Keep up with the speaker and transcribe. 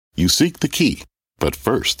You seek the key, but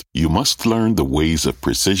first, you must learn the ways of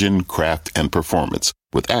precision, craft, and performance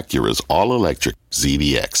with Acura's all-electric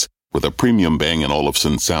ZDX. With a premium Bang &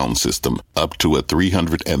 Olufsen sound system up to a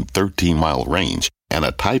 313-mile range and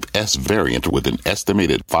a Type S variant with an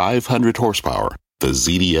estimated 500 horsepower, the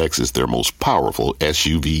ZDX is their most powerful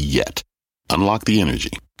SUV yet. Unlock the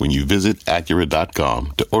energy when you visit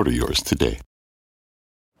Acura.com to order yours today.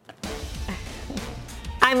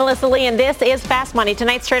 I'm Melissa Lee, and this is Fast Money.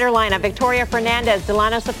 Tonight's trader lineup: Victoria Fernandez,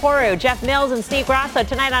 Delano Saporu, Jeff Mills, and Steve Grasso.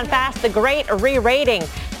 Tonight on Fast, the great re-rating.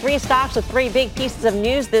 3 stocks with 3 big pieces of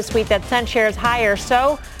news this week that sent shares higher.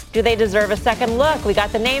 So, do they deserve a second look? We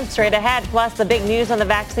got the names straight ahead, plus the big news on the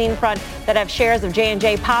vaccine front that have shares of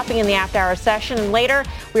J&J popping in the after-hour session. And later,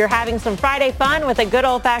 we are having some Friday fun with a good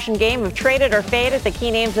old-fashioned game of Trade It or Fade It, the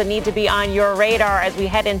key names that need to be on your radar as we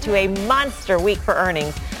head into a monster week for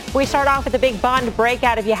earnings. We start off with a big bond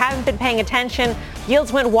breakout. If you haven't been paying attention,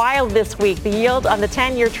 yields went wild this week. The yield on the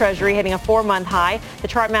 10-year Treasury hitting a 4-month high. The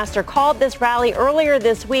chartmaster called this rally earlier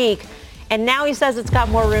this week, and now he says it's got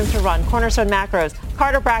more room to run. Cornerstone Macros,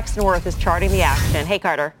 Carter Braxton Worth is charting the action. Hey,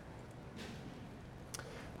 Carter.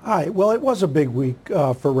 Hi. Well, it was a big week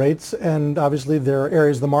for rates, and obviously there are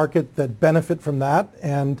areas of the market that benefit from that,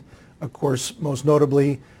 and of course, most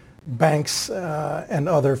notably, banks and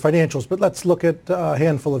other financials. But let's look at a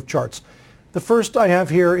handful of charts. The first I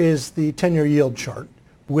have here is the 10-year yield chart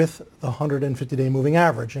with the 150-day moving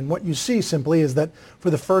average. And what you see simply is that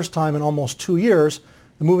for the first time in almost 2 years,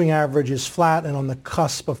 the moving average is flat and on the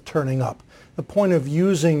cusp of turning up. The point of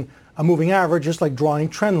using a moving average is like drawing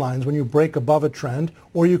trend lines. When you break above a trend,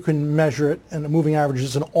 or you can measure it, and a moving average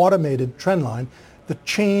is an automated trend line, the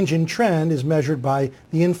change in trend is measured by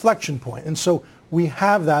the inflection point. And so we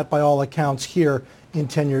have that by all accounts here in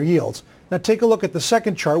 10-year yields. Now take a look at the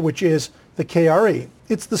second chart, which is the KRE.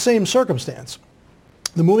 It's the same circumstance.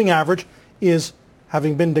 The moving average is,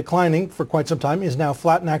 having been declining for quite some time, is now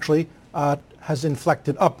flat and actually has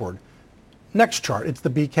inflected upward. Next chart, it's the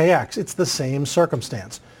BKX. It's the same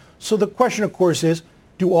circumstance. So the question, of course, is,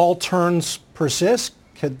 do all turns persist?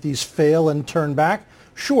 Could these fail and turn back?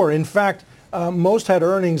 Sure. In fact, most had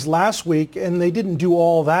earnings last week, and they didn't do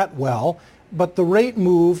all that well. But the rate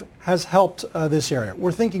move has helped this area.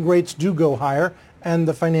 We're thinking rates do go higher, and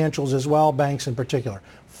the financials as well, banks in particular.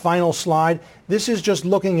 Final slide. This is just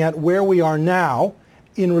looking at where we are now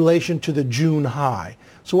in relation to the June high.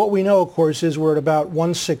 So what we know, of course, is we're at about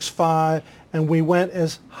 165, and we went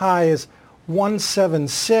as high as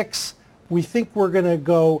 176. We think we're going to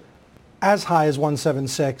go as high as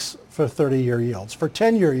 176 for 30-year yields. For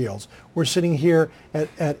 10-year yields, we're sitting here at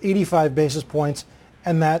 85 basis points,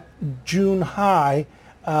 and that June high,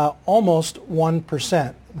 almost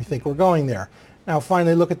 1%. We think we're going there. Now,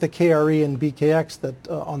 finally, look at the KRE and BKX that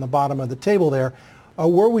on the bottom of the table there.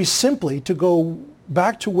 Were we simply to go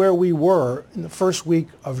back to where we were in the first week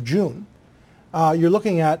of June, you're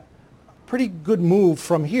looking at pretty good move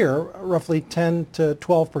from here, roughly 10 to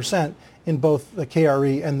 12% in both the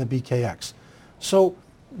KRE and the BKX. So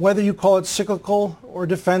whether you call it cyclical or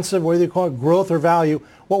defensive, whether you call it growth or value,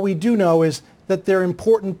 what we do know is that they're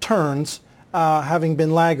important turns, having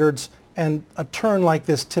been laggards, and a turn like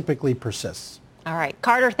this typically persists. All right.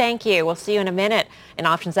 Carter, thank you. We'll see you in a minute in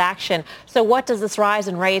options action. So what does this rise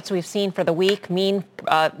in rates we've seen for the week mean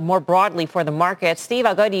more broadly for the market? Steve,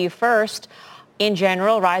 I'll go to you first. In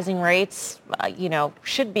general, rising rates,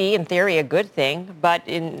 should be, in theory, a good thing. But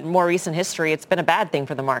in more recent history, it's been a bad thing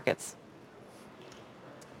for the markets.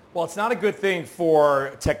 Well, it's not a good thing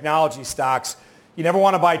for technology stocks. You never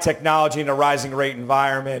want to buy technology in a rising rate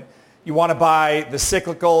environment. You want to buy the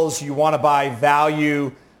cyclicals. You want to buy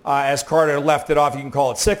value. As Carter left it off, you can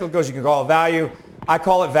call it cyclicals. You can call it value. I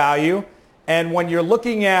call it value. And when you're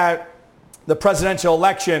looking at the presidential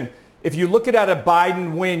election, if you look at a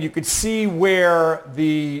Biden win, you could see where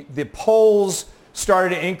the polls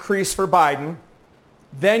started to increase for Biden.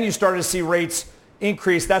 Then you started to see rates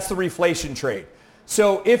increase. That's the reflation trade.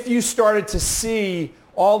 So if you started to see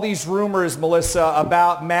all these rumors, Melissa,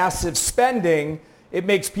 about massive spending, it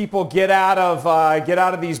makes people get out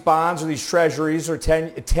of these bonds or these treasuries or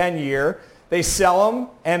 10-year. They sell them,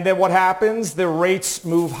 and then what happens? The rates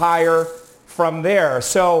move higher from there.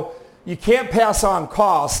 So you can't pass on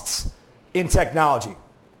costs in technology.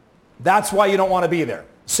 That's why you don't want to be there.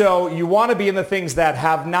 So you want to be in the things that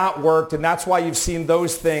have not worked, and that's why you've seen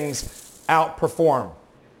those things outperform.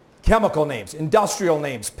 Chemical names, industrial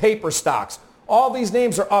names, paper stocks, all these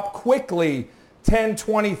names are up quickly, 10,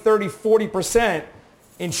 20, 30, 40%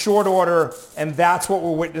 in short order, and that's what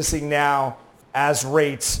we're witnessing now as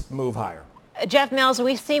rates move higher. Jeff Mills,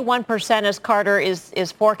 we see 1% as Carter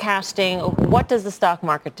is forecasting. What does the stock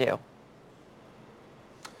market do?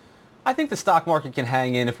 I think the stock market can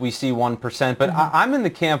hang in if we see 1%, but I'm in the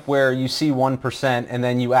camp where you see 1% and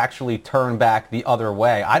then you actually turn back the other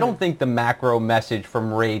way. I don't think the macro message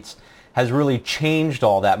from rates has really changed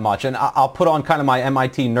all that much. And I'll put on kind of my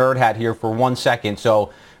MIT nerd hat here for 1 second,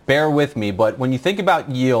 so bear with me. But when you think about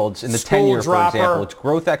yields in the 10-year, for example, it's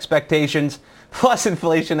growth expectations plus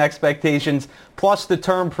inflation expectations plus the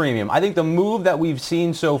term premium. I think the move that we've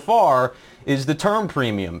seen so far is the term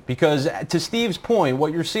premium, because to Steve's point,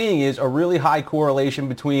 what you're seeing is a really high correlation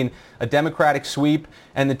between a Democratic sweep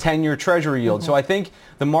and the 10-year Treasury yield. So I think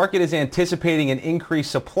the market is anticipating an increased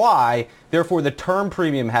supply, therefore the term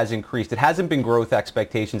premium has increased. It hasn't been growth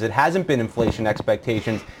expectations, it hasn't been inflation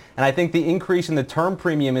expectations, and I think the increase in the term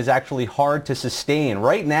premium is actually hard to sustain.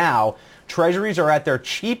 Right now, Treasuries are at their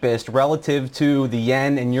cheapest relative to the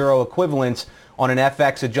yen and euro equivalents on an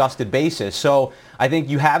FX adjusted basis. So I think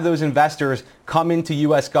you have those investors come into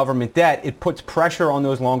U.S. government debt. It puts pressure on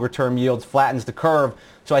those longer term yields, flattens the curve.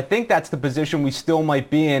 So I think that's the position we still might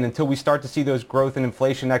be in until we start to see those growth and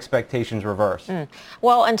inflation expectations reverse.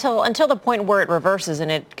 Well, until the point where it reverses,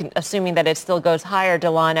 and assuming that it still goes higher,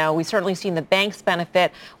 Delano, we've certainly seen the banks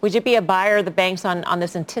benefit. Would you be a buyer of the banks on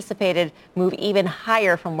this anticipated move even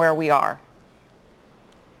higher from where we are?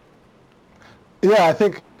 Yeah, I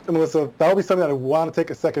think, Melissa, that would be something that I want to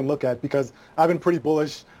take a second look at, because I've been pretty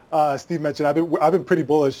bullish. Steve mentioned I've been pretty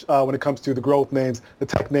bullish when it comes to the growth names, the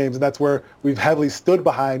tech names, and that's where we've heavily stood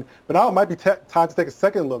behind. But now it might be time to take a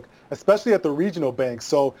second look, especially at the regional banks.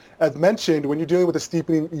 So as mentioned, when you're dealing with a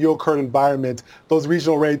steepening yield curve environment, those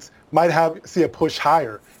regional rates might see a push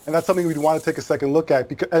higher, and that's something we'd want to take a second look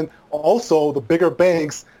at. And also the bigger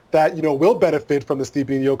banks that will benefit from the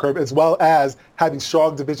steepening yield curve, as well as having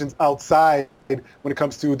strong divisions outside when it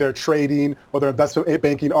comes to their trading or their investment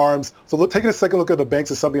banking arms. So taking a second look at the banks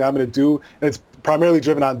is something I'm going to do, and it's primarily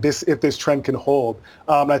driven on if this trend can hold.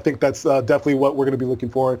 And I think that's definitely what we're going to be looking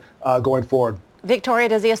for going forward. Victoria,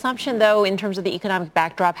 does the assumption, though, in terms of the economic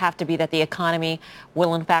backdrop have to be that the economy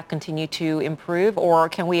will, in fact, continue to improve? Or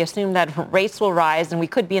can we assume that rates will rise and we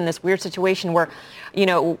could be in this weird situation where,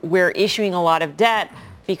 we're issuing a lot of debt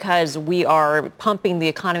because we are pumping the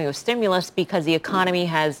economy with stimulus because the economy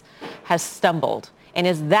has stumbled? And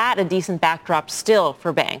is that a decent backdrop still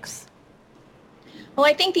for banks? Well,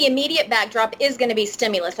 I think the immediate backdrop is going to be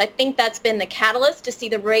stimulus. I think that's been the catalyst to see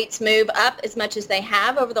the rates move up as much as they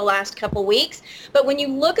have over the last couple weeks. But when you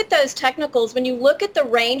look at those technicals, when you look at the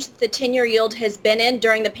range that the 10-year yield has been in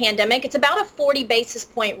during the pandemic, it's about a 40 basis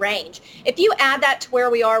point range. If you add that to where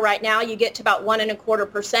we are right now, you get to about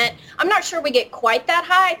 1.25%. I'm not sure we get quite that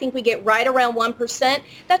high. I think we get right around 1%.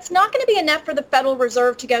 That's not going to be enough for the Federal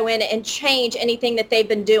Reserve to go in and change anything that they've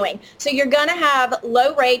been doing. So you're going to have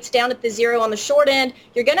low rates down at the zero on the short end.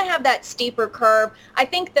 You're going to have that steeper curve. I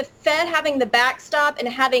think the Fed having the backstop and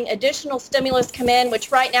having additional stimulus come in,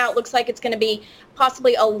 which right now it looks like it's going to be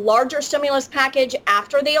possibly a larger stimulus package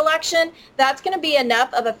after the election, that's going to be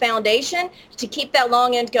enough of a foundation to keep that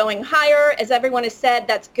long end going higher. As everyone has said,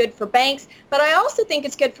 that's good for banks. But I also think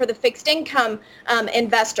it's good for the fixed income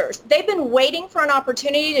investors. They've been waiting for an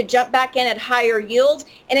opportunity to jump back in at higher yields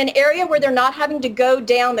in an area where they're not having to go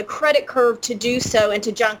down the credit curve to do so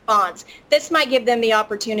into junk bonds. This might give them the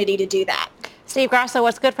opportunity to do that. Steve Grasso,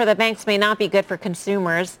 what's good for the banks may not be good for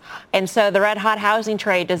consumers. And so the red hot housing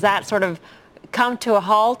trade, does that sort of come to a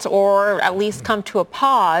halt or at least come to a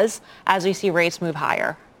pause as we see rates move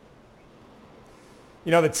higher?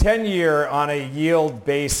 The 10-year on a yield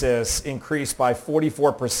basis increased by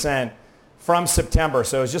 44% from September.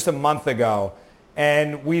 So it was just a month ago.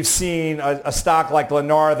 And we've seen a stock like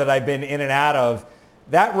Lennar that I've been in and out of,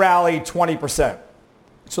 that rallied 20%.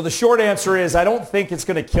 So the short answer is I don't think it's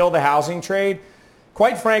going to kill the housing trade.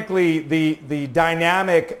 Quite frankly, the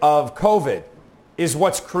dynamic of COVID is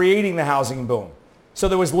what's creating the housing boom. So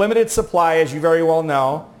there was limited supply, as you very well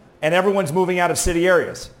know, and everyone's moving out of city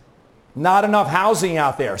areas. Not enough housing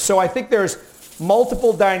out there. So I think there's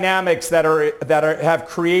multiple dynamics that have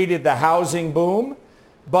created the housing boom,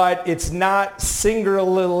 but it's not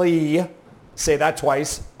singularly, say that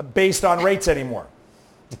twice, based on rates anymore.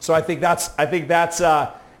 So I think that's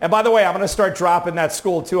and by the way, I'm going to start dropping that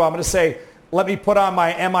school too. I'm going to say, let me put on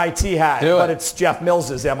my MIT hat, but it's Jeff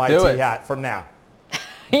Mills's MIT hat from now.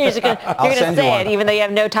 You're going to say it even though you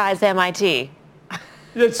have no ties to MIT.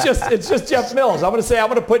 It's just Jeff Mills. I'm going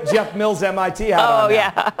to put Jeff Mills' MIT hat on. Oh,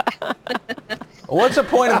 yeah. What's the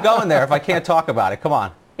point of going there if I can't talk about it? Come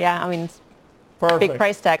on. Yeah, I mean, perfect. Big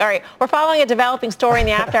price tag. All right, we're following a developing story in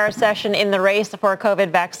the after-hour session in the race for a COVID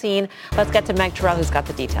vaccine. Let's get to Meg Terrell, who's got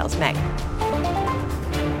the details. Meg.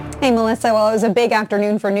 Hey, Melissa. Well, it was a big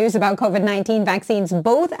afternoon for news about COVID-19 vaccines.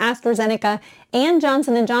 Both AstraZeneca and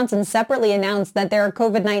Johnson & Johnson separately announced that their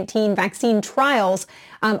COVID-19 vaccine trials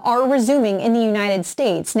are resuming in the United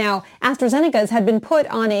States. Now, AstraZeneca's had been put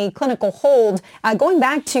on a clinical hold going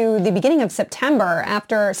back to the beginning of September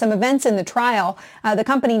after some events in the trial. The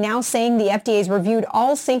company now saying the FDA's reviewed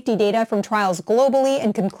all safety data from trials globally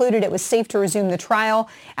and concluded it was safe to resume the trial.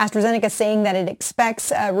 AstraZeneca saying that it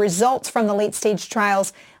expects results from the late-stage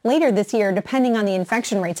trials later this year, depending on the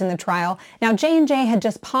infection rates in the trial. Now, J&J had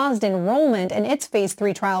just paused enrollment in its phase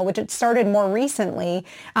 3 trial, which it started more recently,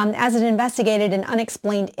 as it investigated an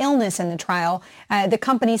unexplained illness in the trial. The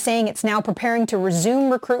company saying it's now preparing to resume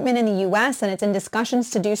recruitment in the U.S., and it's in discussions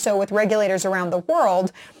to do so with regulators around the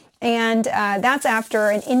world. And that's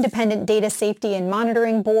after an independent data safety and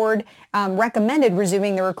monitoring board recommended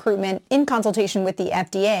resuming the recruitment in consultation with the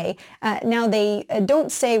FDA. Now, they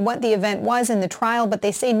don't say what the event was in the trial, but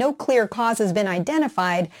they say no clear cause has been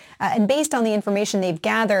identified. And based on the information they've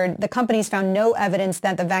gathered, the company's found no evidence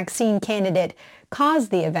that the vaccine candidate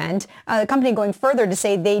caused the event. The company going further to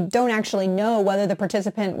say they don't actually know whether the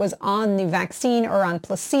participant was on the vaccine or on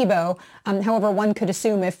placebo. However, one could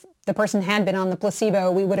assume if the person had been on the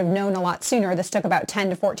placebo, we would have known a lot sooner. This took about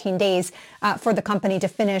 10 to 14 days for the company to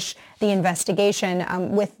finish the investigation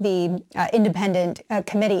with the independent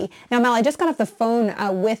committee. Now, Mel, I just got off the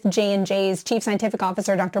phone with J&J's Chief Scientific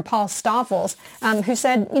Officer, Dr. Paul Stoffels, who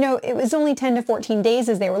said, it was only 10 to 14 days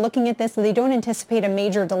as they were looking at this, so they don't anticipate a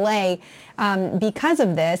major delay because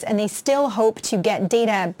of this, and they still hope to get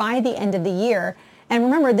data by the end of the year. And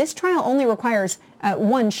remember, this trial only requires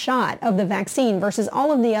one shot of the vaccine versus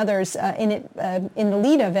all of the others in the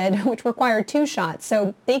lead of it, which require 2 shots.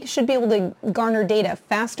 So they should be able to garner data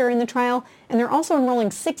faster in the trial. And they're also enrolling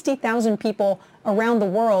 60,000 people around the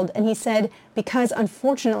world. And he said, because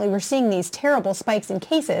unfortunately we're seeing these terrible spikes in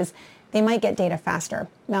cases, they might get data faster.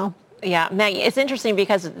 Mel? Yeah, Maggie, it's interesting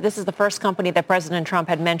because this is the first company that President Trump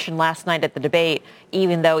had mentioned last night at the debate,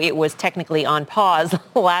 even though it was technically on pause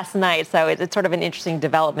last night. So it's sort of an interesting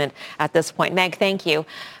development at this point. Meg, thank you.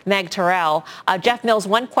 Meg Terrell. Jeff Mills,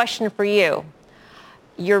 one question for you.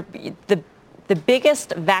 The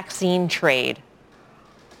biggest vaccine trade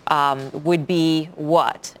would be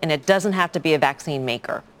what? And it doesn't have to be a vaccine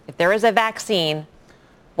maker. If there is a vaccine,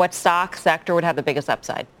 what stock sector would have the biggest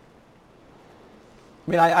upside?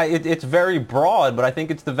 I mean, it's very broad, but I think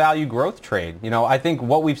it's the value growth trade. I think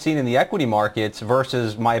what we've seen in the equity markets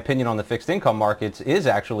versus my opinion on the fixed income markets is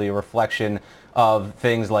actually a reflection of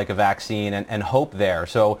things like a vaccine and hope there.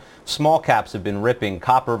 So small caps have been ripping.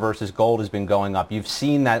 Copper versus gold has been going up. You've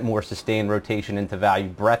seen that more sustained rotation into value.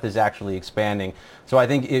 Breadth is actually expanding. So I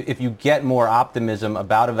think if you get more optimism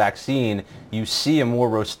about a vaccine, you see a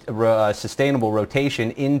more sustainable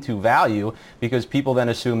rotation into value because people then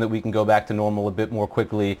assume that we can go back to normal a bit more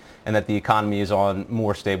quickly and that the economy is on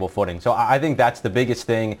more stable footing. So I think that's the biggest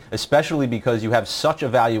thing, especially because you have such a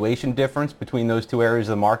valuation difference between those two areas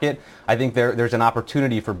of the market. I think there's an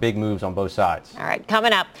opportunity for big moves on both sides. All right,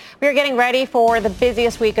 coming up, we're getting ready for the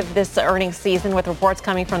busiest week of this earnings season with reports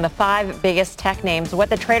coming from the 5 biggest tech names, what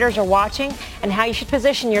the traders are watching, and how you should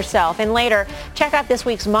position yourself. And later, check out this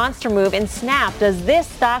week's monster move in Snap. Does this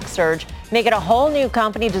stock surge make it a whole new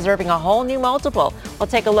company deserving a whole new multiple? We'll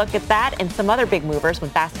take a look at that and some other big movers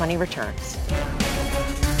when Fast Money returns.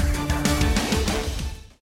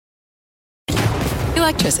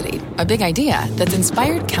 Electricity, a big idea that's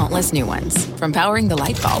inspired countless new ones. From powering the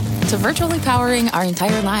light bulb to virtually powering our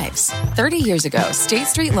entire lives. 30 years ago, State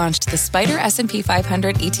Street launched the Spider S&P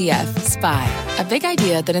 500 ETF, SPY. A big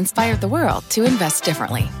idea that inspired the world to invest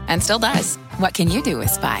differently, and still does. What can you do with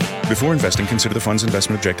SPY? Before investing, consider the fund's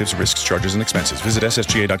investment objectives, risks, charges, and expenses. Visit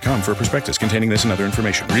ssga.com for a prospectus containing this and other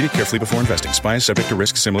information. Read it carefully before investing. SPY is subject to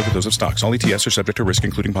risks similar to those of stocks. All ETFs are subject to risk,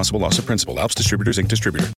 including possible loss of principal. Alps Distributors, Inc.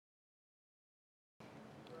 Distributor.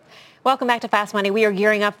 Welcome back to Fast Money. We are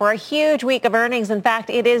gearing up for a huge week of earnings. In fact,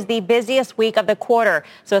 it is the busiest week of the quarter.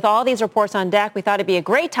 So with all these reports on deck, we thought it'd be a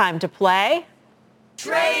great time to play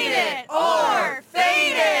Trade It or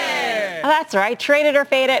Fade It. Oh, that's right. Trade It or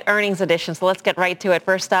Fade It earnings edition. So let's get right to it.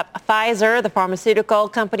 First up, Pfizer, the pharmaceutical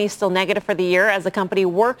company, still negative for the year as the company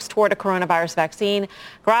works toward a coronavirus vaccine.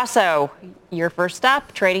 Grasso, you're first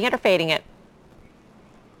up. Trading it or fading it?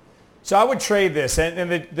 So I would trade this, and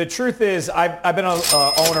the truth is I've been an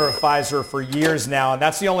owner of Pfizer for years now, and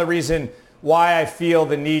that's the only reason why I feel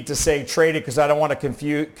the need to say trade it, because I don't want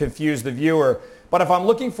to confuse the viewer. But if I'm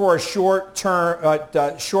looking for a short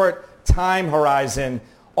time horizon,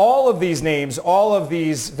 all of these names, all of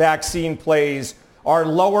these vaccine plays are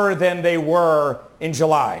lower than they were in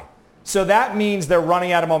July. So that means they're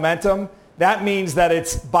running out of momentum. that means that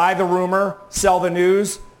it's buy the rumor, sell the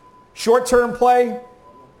news. Short-term play,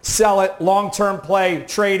 sell it. Long-term play,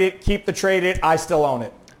 trade it, keep the trade it. I still own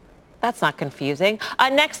it. That's not confusing.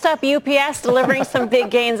 Next up, UPS delivering some big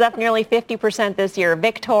gains, up nearly 50% this year.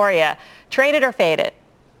 Victoria, trade it or fade it?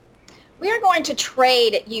 We are going to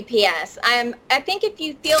trade UPS. I think if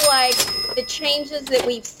you feel like the changes that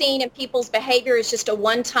we've seen in people's behavior is just a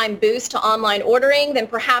one-time boost to online ordering, then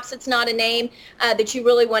perhaps it's not a name that you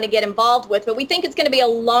really want to get involved with. But we think it's going to be a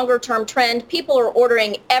longer-term trend. People are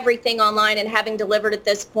ordering everything online and having delivered at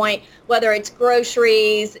this point, whether it's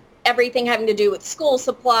groceries, everything having to do with school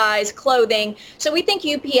supplies, clothing. So we think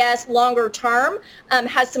UPS longer term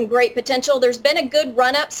has some great potential. There's been a good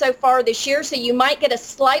run up so far this year, so you might get a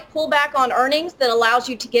slight pullback on earnings that allows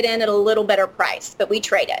you to get in at a little better price, but we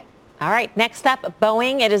trade it. All right, next up,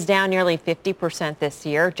 Boeing. It is down nearly 50% this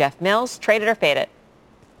year. Jeff Mills, trade it or fade it?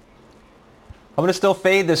 I'm going to still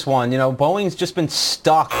fade this one. You know, Boeing's just been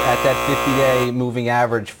stuck at that 50-day moving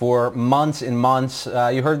average for months and months.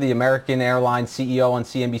 You heard the American Airlines CEO on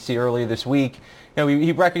CNBC earlier this week. You know,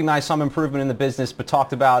 he recognized some improvement in the business, but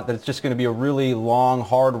talked about that it's just going to be a really long,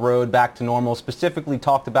 hard road back to normal. Specifically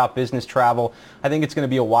talked about business travel. I think it's going to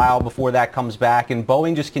be a while before that comes back, and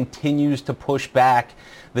Boeing just continues to push back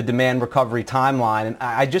the demand recovery timeline. And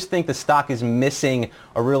I just think the stock is missing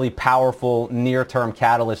a really powerful near-term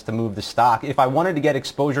catalyst to move the stock. If I wanted to get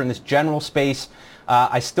exposure in this general space,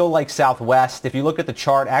 I still like Southwest. If you look at the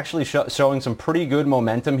chart, actually showing some pretty good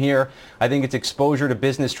momentum here. I think its exposure to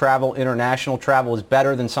business travel, international travel is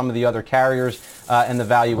better than some of the other carriers, and the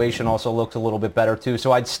valuation also looks a little bit better too.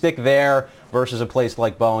 So I'd stick there versus a place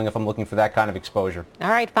like Boeing if I'm looking for that kind of exposure. All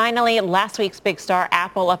right, finally, last week's big star,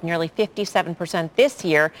 Apple, up nearly 57% this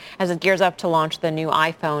year as it gears up to launch the new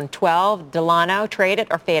iPhone 12. Delano, trade it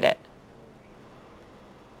or fade it?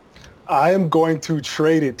 I am going to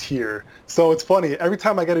trade it here. So it's funny, every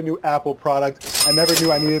time I get a new Apple product, I never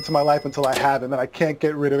knew I needed it to my life until I have it, and then I can't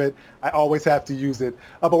get rid of it. I always have to use it.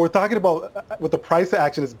 But we're talking about what the price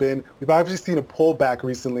action has been. We've obviously seen a pullback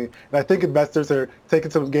recently, and I think investors are taking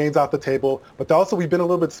some gains off the table, but also we've been a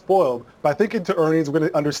little bit spoiled. But I think into earnings, we're going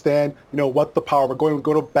to understand, what the power, we're going to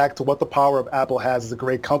go back to what the power of Apple has as a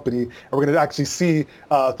great company, and we're going to actually see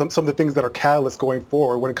some of the things that are catalysts going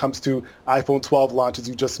forward when it comes to iPhone 12 launch, as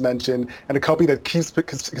you just mentioned, and a company that keeps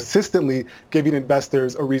consistently giving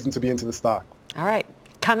investors a reason to be into the stock. All right.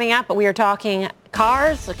 Coming up, we are talking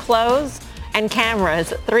cars, clothes, and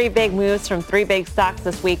cameras. 3 big moves from 3 big stocks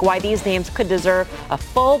this week. Why these names could deserve a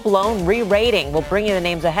full-blown re-rating. We'll bring you the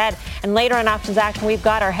names ahead. And later on Options Action, we've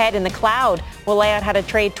got our head in the cloud. We'll lay out how to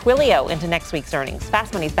trade Twilio into next week's earnings.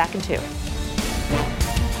 Fast Money's back in 2.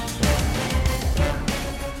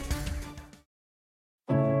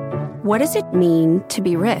 What does it mean to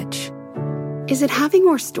be rich? Is it having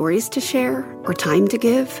more stories to share or time to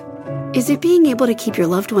give? Is it being able to keep your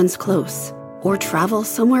loved ones close or travel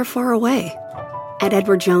somewhere far away? At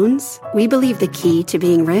Edward Jones, we believe the key to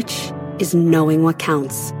being rich is knowing what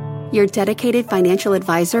counts. Your dedicated financial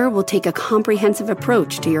advisor will take a comprehensive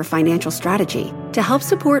approach to your financial strategy to help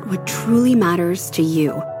support what truly matters to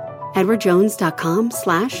you.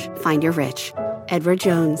 EdwardJones.com/findyourrich. Edward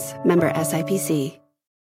Jones, member SIPC.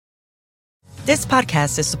 This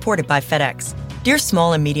podcast is supported by FedEx. Dear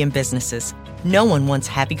small and medium businesses, no one wants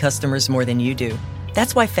happy customers more than you do.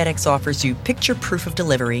 That's why FedEx offers you picture proof of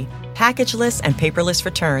delivery, packageless and paperless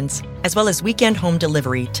returns, as well as weekend home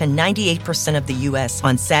delivery to 98% of the U.S.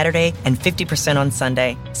 on Saturday and 50% on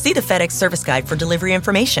Sunday. See the FedEx service guide for delivery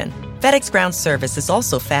information. FedEx Ground service is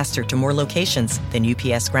also faster to more locations than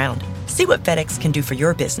UPS Ground. See what FedEx can do for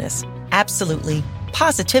your business. Absolutely,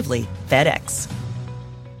 positively FedEx.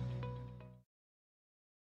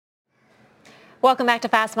 Welcome back to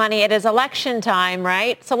Fast Money. It is election time,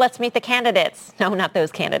 right? So let's meet the candidates. No, not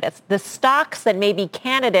those candidates. The stocks that may be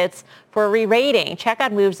candidates for a re-rating. Check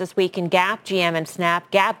out moves this week in Gap, GM, and Snap.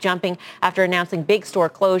 Gap jumping after announcing big store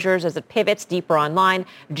closures as it pivots deeper online.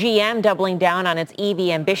 GM doubling down on its EV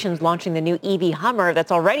ambitions, launching the new EV Hummer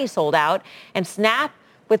that's already sold out. And Snap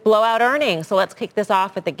with blowout earnings. So let's kick this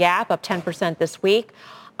off with the Gap, up 10% this week.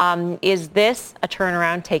 Is this a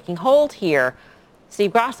turnaround taking hold here?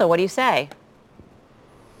 Steve Grasso, what do you say?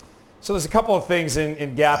 So there's a couple of things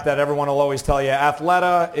in Gap that everyone will always tell you.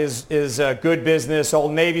 Athleta is a good business.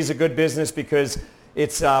 Old Navy's a good business because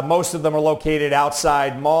it's most of them are located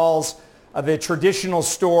outside malls. The traditional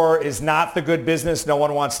store is not the good business. No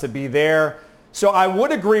one wants to be there. So I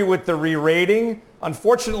would agree with the re-rating.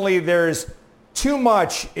 Unfortunately, there's too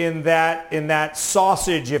much in that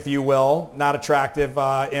sausage, if you will, not attractive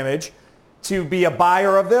image, to be a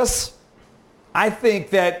buyer of this. I think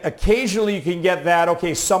that occasionally you can get that,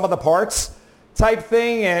 okay, sum of the parts type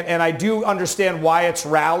thing, and I do understand why it's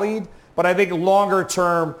rallied, but I think longer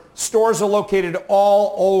term, stores are located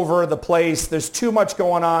all over the place. There's too much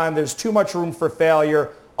going on. There's too much room for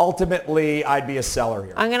failure. Ultimately, I'd be a seller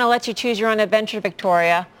here. I'm going to let you choose your own adventure,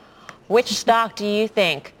 Victoria. Which stock do you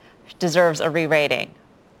think deserves a re-rating?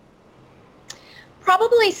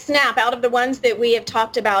 Probably Snap out of the ones that we have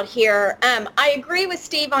talked about here. I agree with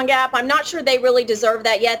Steve on Gap. I'm not sure they really deserve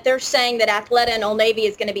that yet. They're saying that Athleta and Old Navy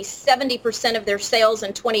is going to be 70% of their sales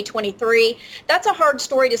in 2023. That's a hard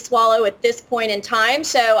story to swallow at this point in time,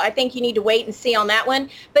 so I think you need to wait and see on that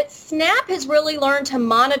one. But Snap has really learned to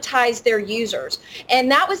monetize their users,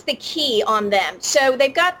 and that was the key on them. So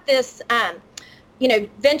they've got this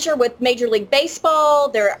venture with Major League Baseball.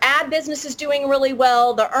 Their ad business is doing really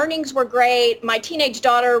well. The earnings were great. My teenage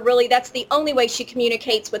daughter, really, that's the only way she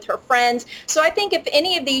communicates with her friends. So I think if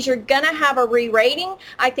any of these you're going to have a re-rating,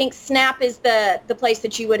 I think Snap is the place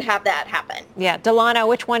that you would have that happen. Yeah. Delano,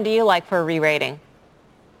 which one do you like for a re-rating?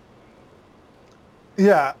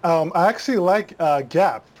 Yeah, I actually like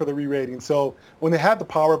Gap for the re-rating. So when they had the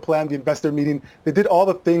power plan, the investor meeting, they did all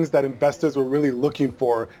the things that investors were really looking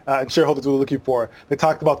for and shareholders were looking for. They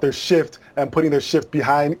talked about their shift and putting their shift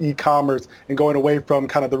behind e-commerce and going away from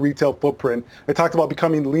kind of the retail footprint. They talked about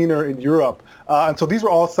becoming leaner in Europe. And so these were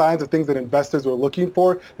all signs of things that investors were looking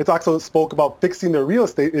for. They also spoke about fixing their real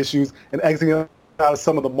estate issues and exiting out of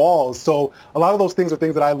some of the malls. So a lot of those things are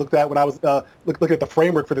things that I looked at when I was looking at the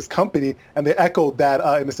framework for this company, and they echoed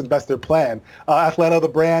that in this investor plan. Athleta, the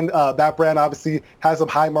brand, that brand obviously has some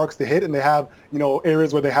high marks to hit, and they have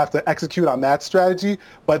areas where they have to execute on that strategy.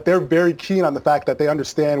 But they're very keen on the fact that they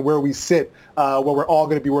understand where we sit, where we're all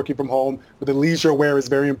going to be working from home, where the leisure wear is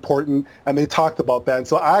very important, and they talked about that. And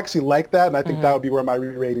so I actually like that, and I think that would be where my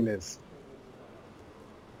re-rating is.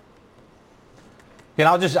 And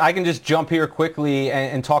I can just jump here quickly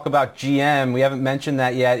and talk about GM. We haven't mentioned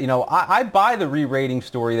that yet. I buy the re-rating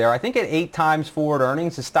story there. I think at 8 times forward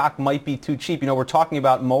earnings, the stock might be too cheap. We're talking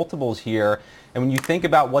about multiples here. And when you think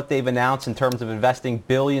about what they've announced in terms of investing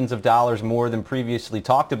billions of dollars more than previously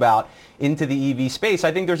talked about into the EV space,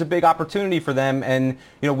 I think there's a big opportunity for them. And,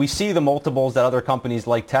 we see the multiples that other companies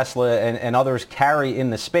like Tesla and others carry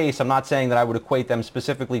in the space. I'm not saying that I would equate them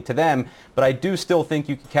specifically to them, but I do still think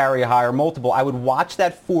you could carry a higher multiple. I would watch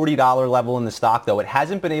that $40 level in the stock, though. It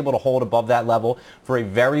hasn't been able to hold above that level for a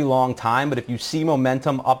very long time. But if you see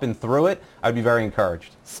momentum up and through it, I'd be very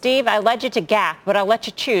encouraged. Steve, I led you to Gap, but I'll let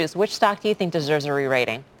you choose. Which stock do you think deserves a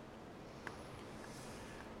re-rating?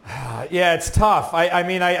 Yeah, it's tough.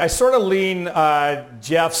 I sort of lean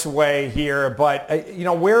Jeff's way here, but,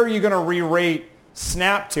 where are you going to re-rate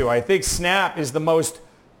Snap to? I think Snap is the most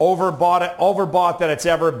overbought that it's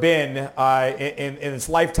ever been in its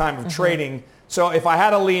lifetime of trading. So if I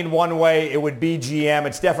had to lean one way, it would be GM.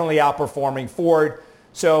 It's definitely outperforming Ford.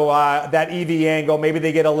 So that EV angle, maybe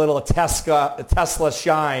they get a little Tesla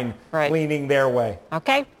shine leaning their way.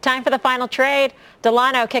 Okay, time for the final trade.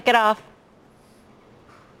 Delano, kick it off.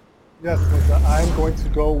 Yes, I'm going to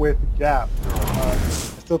go with Gap. I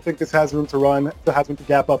still think this has room to run. Still has room to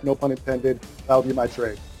gap up, no pun intended. That'll be my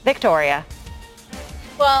trade. Victoria.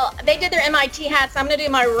 Well, they did their MIT hats. I'm going to do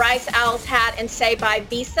my Rice Owls hat and say buy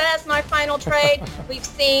Visa as my final trade. We've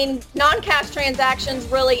seen non-cash transactions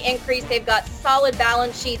really increase. They've got solid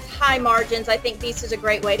balance sheets, high margins. I think Visa's a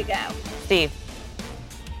great way to go. Steve.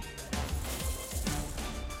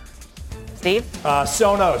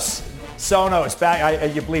 Sonos.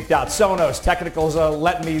 You bleeped out. Sonos. Technicals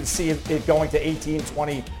letting me see it going to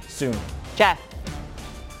 1820 soon. Jeff.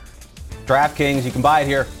 DraftKings, you can buy it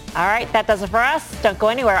here. All right, that does it for us. Don't go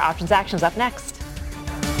anywhere. Options Action's up next.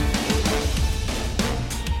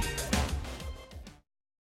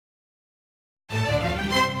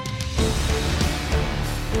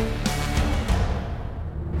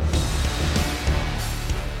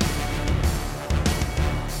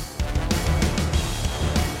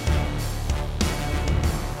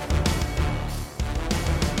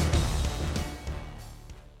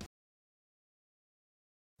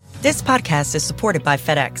 This podcast is supported by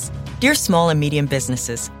FedEx. Dear small and medium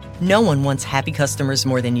businesses, no one wants happy customers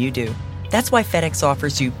more than you do. That's why FedEx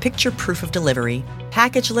offers you picture proof of delivery,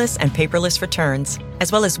 packageless and paperless returns,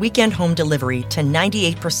 as well as weekend home delivery to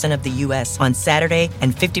 98% of the U.S. on Saturday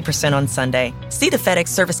and 50% on Sunday. See the FedEx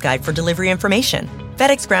service guide for delivery information.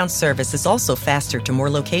 FedEx Ground service is also faster to more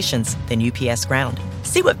locations than UPS Ground.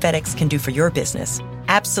 See what FedEx can do for your business.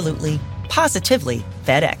 Absolutely, positively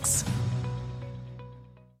FedEx.